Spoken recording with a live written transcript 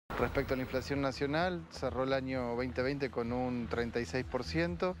Respecto a la inflación nacional, cerró el año 2020 con un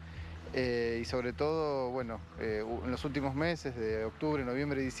 36%. Y sobre todo, bueno, en los últimos meses de octubre,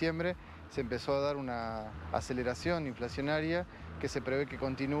 noviembre y diciembre se empezó a dar una aceleración inflacionaria que se prevé que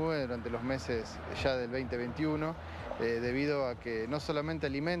continúe durante los meses ya del 2021, debido a que no solamente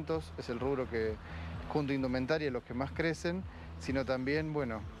alimentos es el rubro que junto a indumentaria los que más crecen, sino también,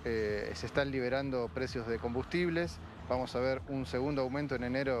 bueno, se están liberando precios de combustibles. Vamos a ver un segundo aumento en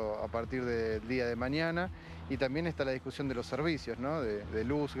enero a partir del día de mañana, y también está la discusión de los servicios, ¿no? de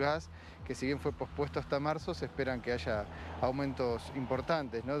luz, gas, que si bien fue pospuesto hasta marzo, se esperan que haya aumentos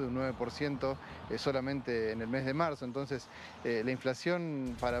importantes, ¿no? De un 9% solamente en el mes de marzo. Entonces, la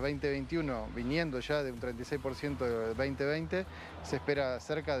inflación para 2021, viniendo ya de un 36% de 2020, se espera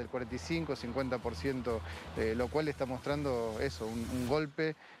cerca del 45-50%, lo cual está mostrando eso, un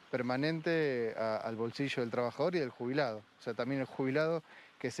golpe permanente al bolsillo del trabajador y del jubilado. O sea, también el jubilado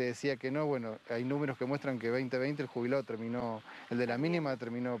que se decía que no, bueno, hay números que muestran que 2020 el jubilado terminó, el de la mínima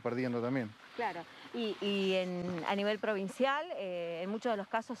terminó perdiendo también. Claro, y a nivel provincial, en muchos de los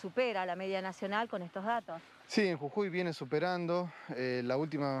casos supera la media nacional con estos datos. Sí, en Jujuy viene superando, la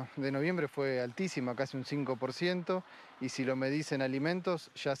última de noviembre fue altísima, casi un 5%, y si lo medís en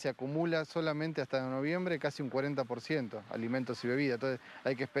alimentos ya se acumula solamente hasta noviembre casi un 40%, alimentos y bebidas. Entonces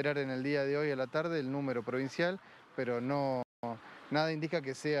hay que esperar en el día de hoy a la tarde el número provincial, pero no, nada indica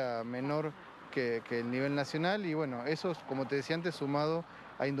que sea menor que el nivel nacional, y bueno, eso es, como te decía antes, sumado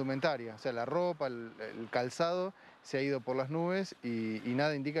a indumentaria, o sea, la ropa, el calzado se ha ido por las nubes y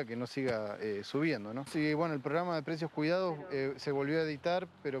nada indica que no siga subiendo, ¿no? Sí, bueno, el programa de precios cuidados se volvió a editar,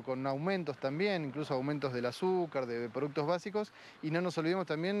 pero con aumentos también, incluso aumentos del azúcar, de productos básicos, y no nos olvidemos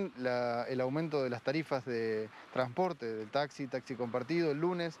también el aumento de las tarifas de transporte, del taxi compartido. El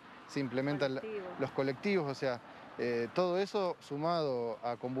lunes se implementan los colectivos, o sea, todo eso sumado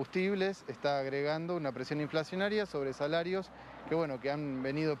a combustibles está agregando una presión inflacionaria sobre salarios que, bueno, que han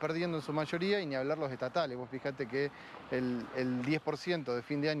venido perdiendo en su mayoría, y ni hablar los estatales. Vos fijate que el 10% de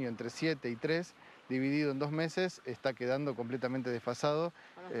fin de año entre 7 y 3, dividido en 2 meses, está quedando completamente desfasado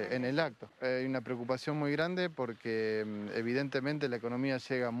en el acto. Hay una preocupación muy grande porque evidentemente la economía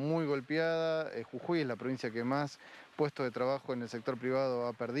llega muy golpeada. Jujuy es la provincia que más puestos de trabajo en el sector privado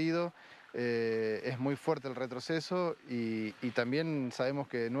ha perdido. Es muy fuerte el retroceso y también sabemos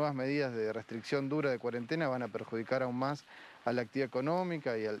que nuevas medidas de restricción dura de cuarentena van a perjudicar aún más a la actividad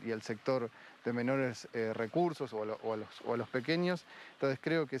económica y al sector de menores recursos o a los pequeños. Entonces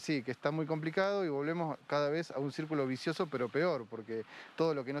creo que sí, que está muy complicado y volvemos cada vez a un círculo vicioso, pero peor, porque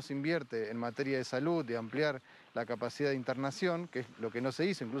todo lo que no se invierte en materia de salud, de ampliar la capacidad de internación, que es lo que no se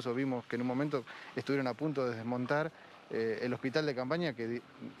hizo, incluso vimos que en un momento estuvieron a punto de desmontar el hospital de campaña,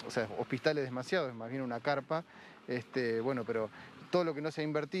 o sea, hospital es demasiado, es más bien una carpa, bueno, pero todo lo que no se ha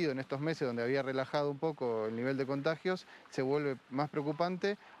invertido en estos meses donde había relajado un poco el nivel de contagios se vuelve más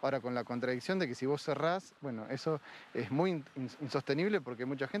preocupante, ahora con la contradicción de que si vos cerrás, bueno, eso es muy insostenible porque hay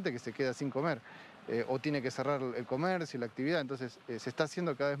mucha gente que se queda sin comer o tiene que cerrar el comercio, la actividad, entonces se está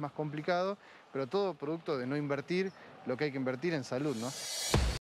haciendo cada vez más complicado, pero todo producto de no invertir lo que hay que invertir en salud, ¿no?